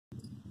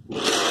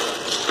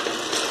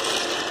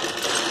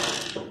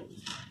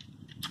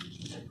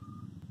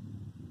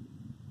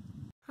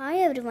Hi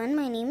everyone,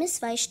 my name is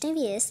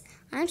Vaishnavi.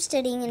 I am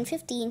studying in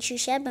 5th in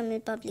Shishya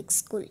BEML Public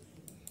School.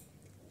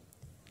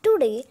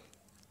 Today,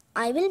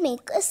 I will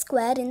make a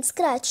square in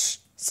Scratch.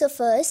 So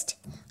first,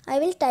 I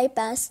will type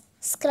as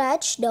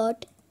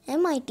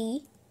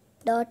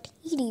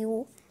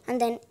scratch.mit.edu and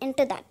then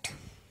enter that.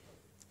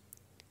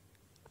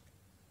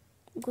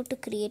 Go to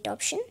create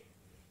option.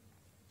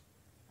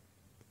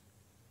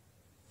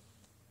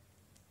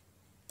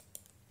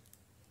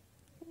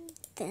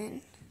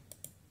 Then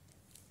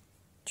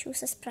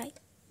choose a sprite.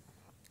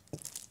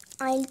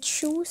 I'll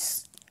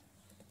choose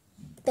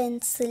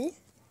pencil.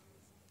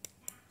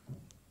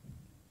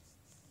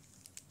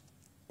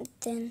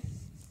 Then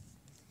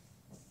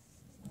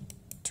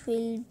it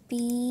will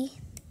be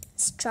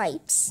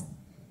stripes.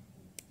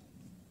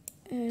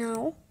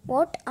 Now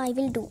what I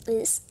will do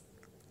is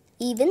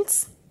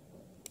events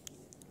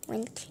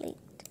when clicked.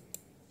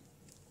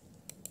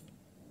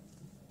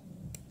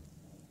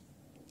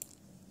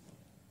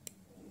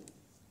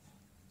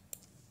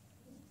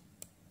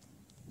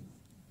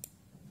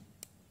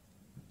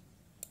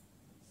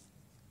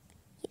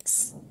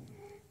 Yes.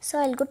 So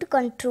I'll go to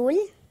control,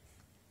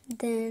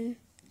 then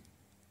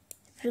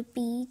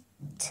repeat,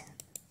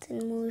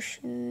 then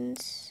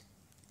motions,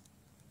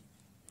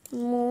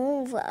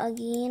 move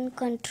again,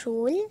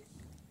 control,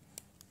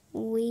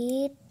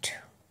 wait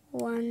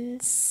 1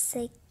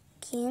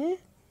 second.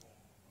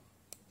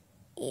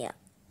 Yeah,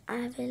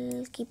 I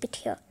will keep it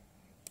here.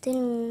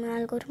 Then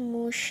I'll go to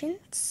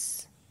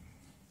motions,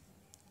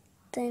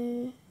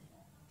 then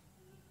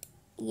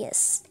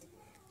yes.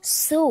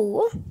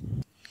 So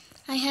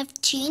I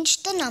have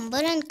changed the number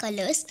and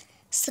colors.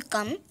 So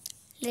come,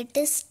 let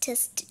us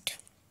test it.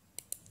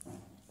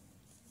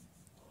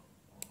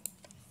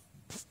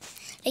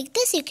 Like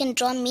this, you can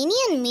draw many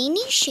and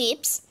many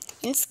shapes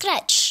in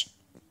Scratch.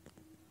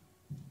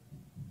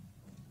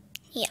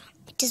 Yeah,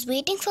 it is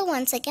waiting for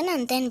 1 second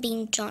and then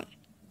being drawn.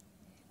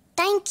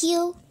 Thank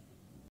you.